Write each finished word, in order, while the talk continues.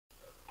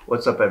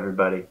What's up,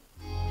 everybody?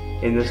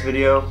 In this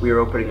video, we are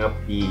opening up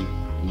the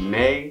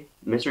May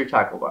Mystery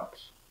Tackle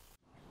Box.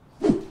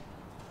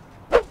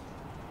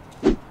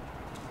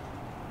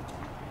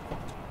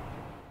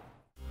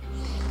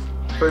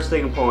 First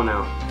thing I'm pulling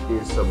out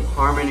is some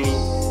Harmony.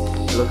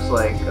 It looks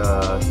like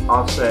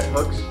offset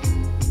hooks.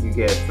 You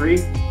get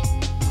 3.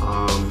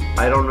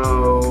 I don't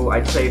know,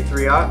 I'd say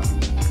 3/0.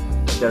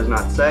 It does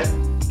not say.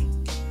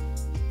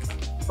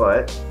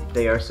 But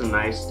they are some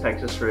nice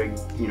Texas rig,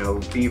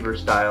 beaver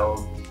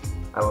style.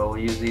 I will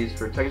use these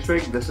for Texas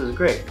rig. This is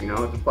great, it's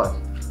a plus.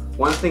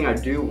 One thing I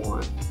do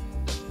want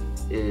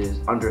is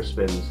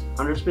underspins.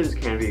 Underspins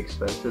can be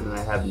expensive and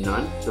I have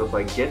none. So if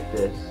I get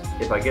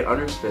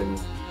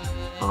underspins,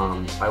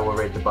 I will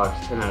rate the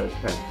box 10 out of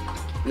 10.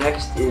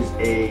 Next is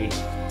a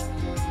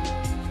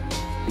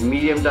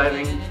medium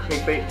diving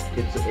crankbait.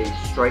 It's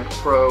a Strike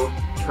Pro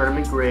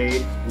tournament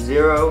grade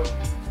 0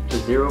 to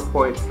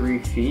 0.3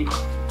 feet.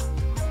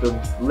 The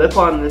lip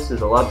on this is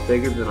a lot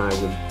bigger than I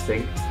would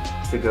think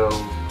to go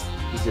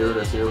 0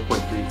 to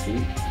 0.3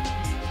 feet.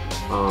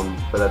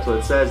 But that's what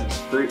it says. It's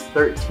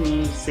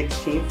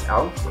 13/16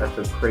 ounce. That's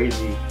a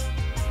crazy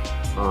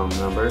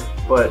number.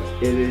 But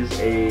it is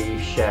a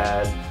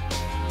shad.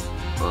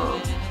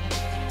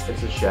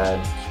 It's a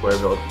shad square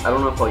bill. I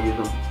don't know if I'll use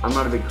them. I'm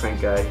not a big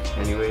crank guy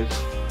anyways,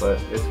 but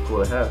it's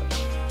cool to have.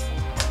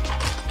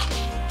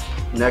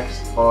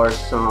 Next are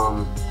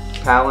some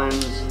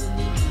Talons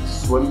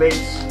swim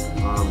baits.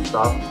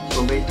 Soft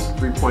swim baits,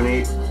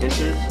 3.8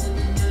 inches.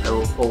 I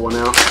will pull one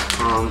out.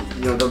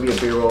 There'll be a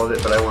B-roll of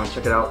it, but I want to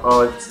check it out.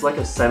 Oh, it's like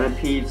a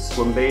centipede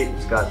swim bait.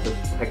 It's got the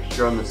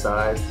texture on the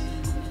sides.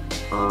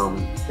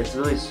 It's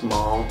really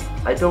small.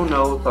 I don't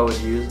know if I would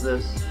use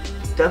this.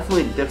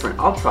 Definitely different.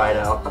 I'll try it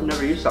out. I've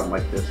never used something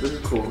like this. This is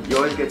cool. You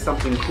always get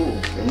something cool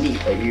and neat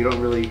that you don't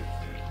really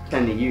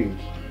tend to use.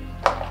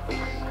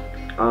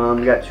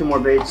 We got 2 more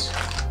baits.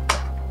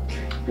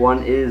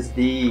 One is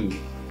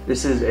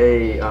this is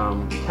a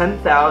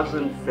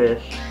 10,000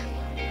 Fish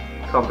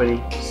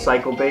Company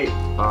cycle bait,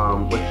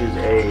 which is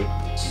a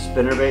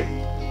spinner bait.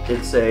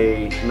 It's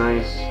a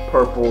nice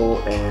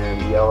purple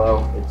and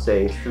yellow. It's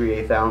a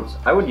 3/8 ounce.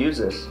 I would use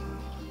this.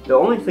 The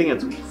only thing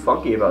that's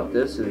funky about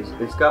this is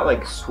it's got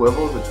like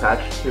swivels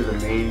attached to the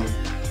main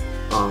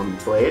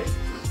blade.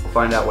 We'll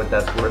find out what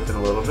that's worth in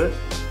a little bit.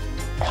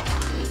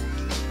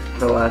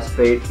 The last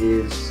bait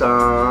is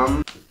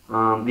some,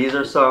 these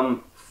are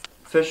some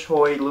Fish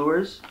Hoy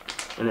lures,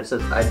 and it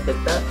says I'd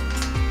hit that.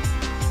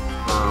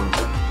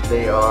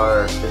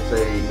 It's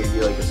maybe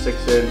like a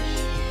 6-inch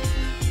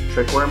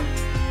trick worm.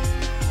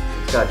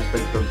 It's got just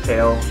like the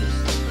tail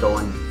just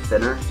going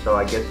thinner, so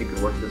I guess you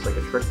could work this like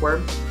a trick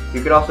worm.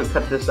 You could also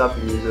cut this up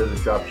and use it as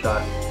a drop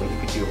shot, so you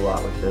could do a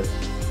lot with this.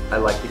 I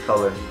like the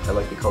color. I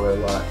like the color a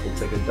lot. It's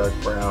like a dark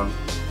brown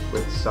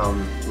with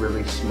some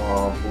really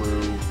small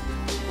blue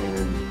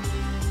and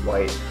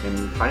white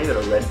and tiny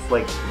little red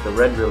flakes. The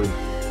red really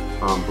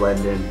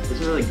blend in.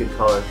 It's a really good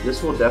color.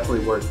 This will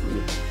definitely work for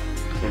me.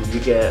 And you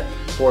get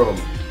 4 of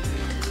them.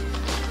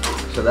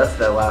 So that's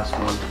that last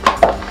one.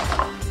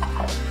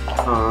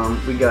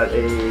 We got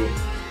a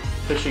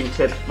fishing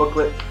tips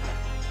booklet,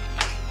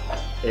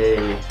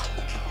 a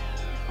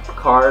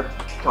card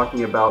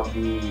talking about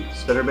the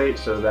spinnerbait,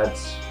 so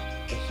that's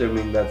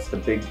assuming that's the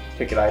big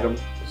ticket item,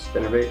 the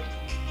spinnerbait.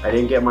 I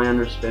didn't get my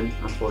underspin,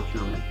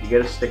 unfortunately. You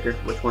get a sticker.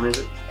 Which one is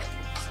it?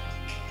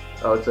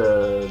 Oh, it's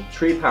a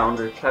Tree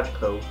Pounder,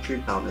 Catchco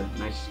Tree Pounder.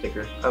 Nice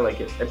sticker. I like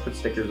it. I put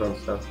stickers on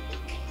stuff.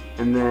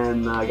 And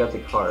then I got the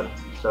card.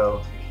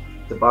 So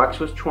the box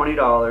was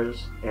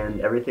 $20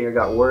 and everything I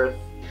got worth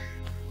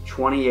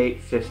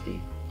 $28.50.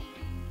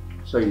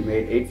 So you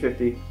made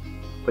 $8.50,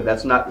 but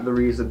that's not the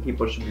reason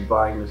people should be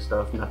buying this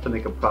stuff, not to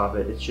make a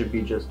profit. It should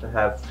be just to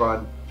have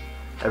fun.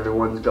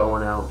 Everyone's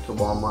going out to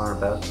Walmart,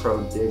 Bass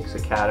Pro, Dick's,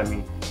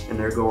 Academy, and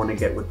they're going to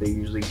get what they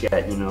usually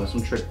get,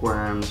 some trick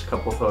worms,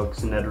 couple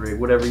hooks, an Ed rig,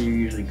 whatever you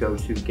usually go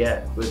to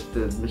get. With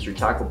the Mystery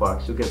Tackle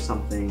Box, you'll get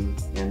something,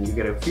 and you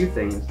get a few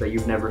things that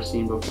you've never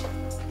seen before.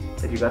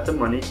 If you got the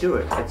money, do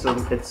it.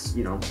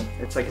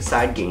 It's like a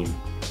side game.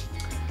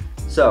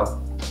 So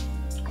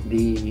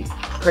the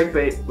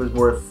crankbait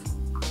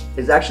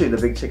is actually the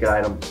big ticket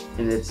item,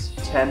 and it's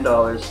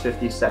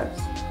 $10.50.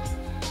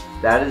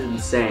 That is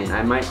insane.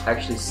 I might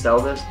actually sell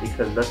this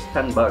because that's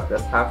 $10.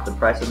 That's half the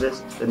price of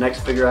this. The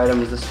next bigger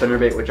item is the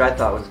spinnerbait, which I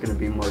thought was going to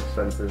be more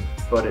expensive,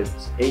 but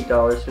it's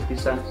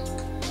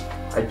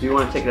 $8.50. I do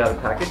want to take it out of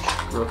the package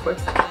real quick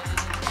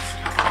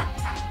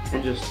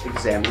and just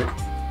examine it.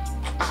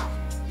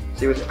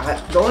 See,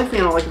 the only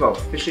thing I don't like about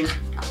fishing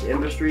the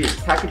industry is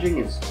packaging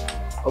is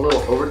a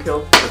little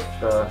overkill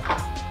with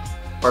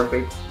hard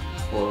baits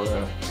or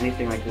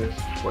anything like this,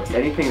 or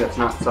anything that's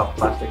not soft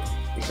plastic,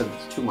 because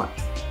it's too much.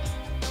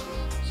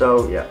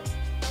 So yeah,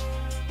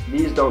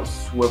 these don't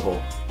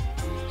swivel,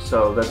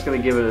 so that's going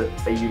to give it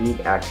a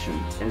unique action,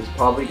 and it's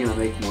probably going to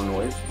make more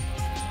noise.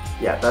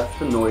 Yeah, that's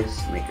the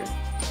noise maker.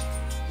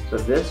 So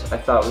this I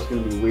thought was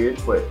going to be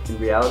weird, but in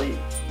reality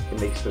it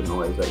makes the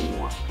noise that you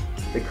want.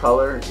 The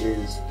color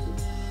is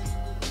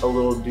a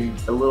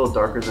little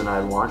darker than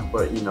I want,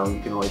 but you know, you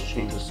can always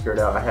change the skirt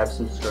out. I have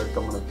some skirts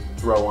I'm gonna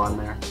throw on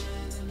there.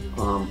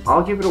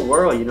 I'll give it a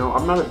whirl. You know,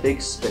 I'm not a big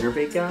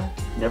spinnerbait guy,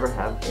 never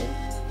have been,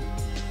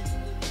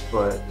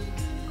 but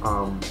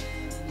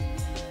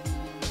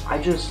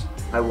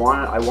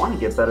I want to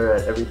get better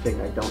at everything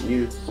I don't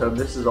use. So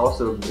this is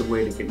also a good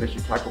way to get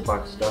Mystery Tackle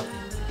Box stuff.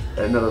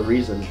 Another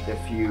reason,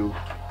 if you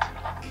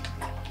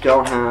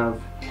don't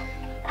have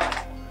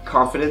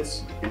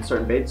confidence in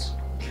certain baits,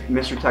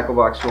 Mystery Tackle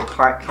Box will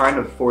kind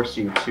of force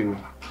you to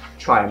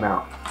try them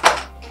out.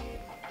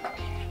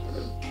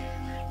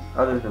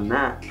 Other than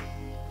that,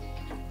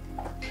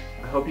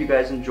 I hope you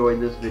guys enjoyed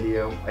this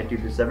video. I do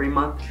this every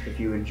month. If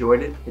you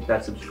enjoyed it, hit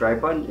that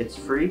subscribe button. It's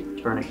free.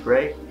 Turn it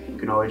gray. You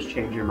can always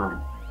change your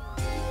mind.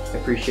 I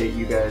appreciate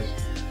you guys.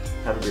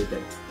 Have a great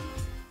day.